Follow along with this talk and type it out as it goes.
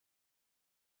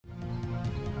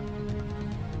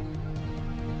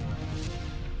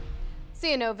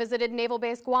CNO visited Naval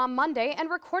Base Guam Monday and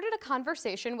recorded a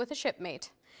conversation with a shipmate.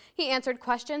 He answered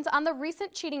questions on the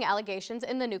recent cheating allegations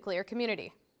in the nuclear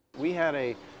community. We had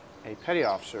a petty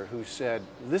officer who said,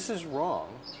 "This is wrong,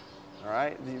 all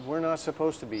right? We're not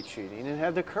supposed to be cheating," and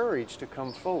had the courage to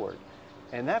come forward.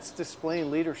 And that's displaying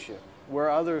leadership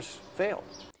where others fail.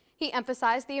 He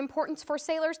emphasized the importance for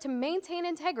sailors to maintain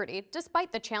integrity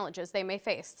despite the challenges they may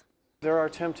face. There are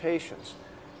temptations.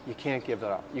 You can't give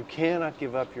that up. You cannot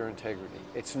give up your integrity.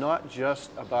 It's not just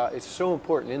about, it's so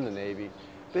important in the Navy,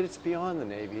 but it's beyond the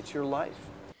Navy. It's your life.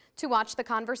 To watch the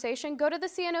conversation, go to the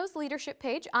CNO's leadership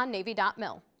page on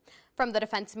Navy.mil. From the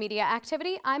Defense Media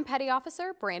Activity, I'm Petty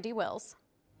Officer Brandy Wills.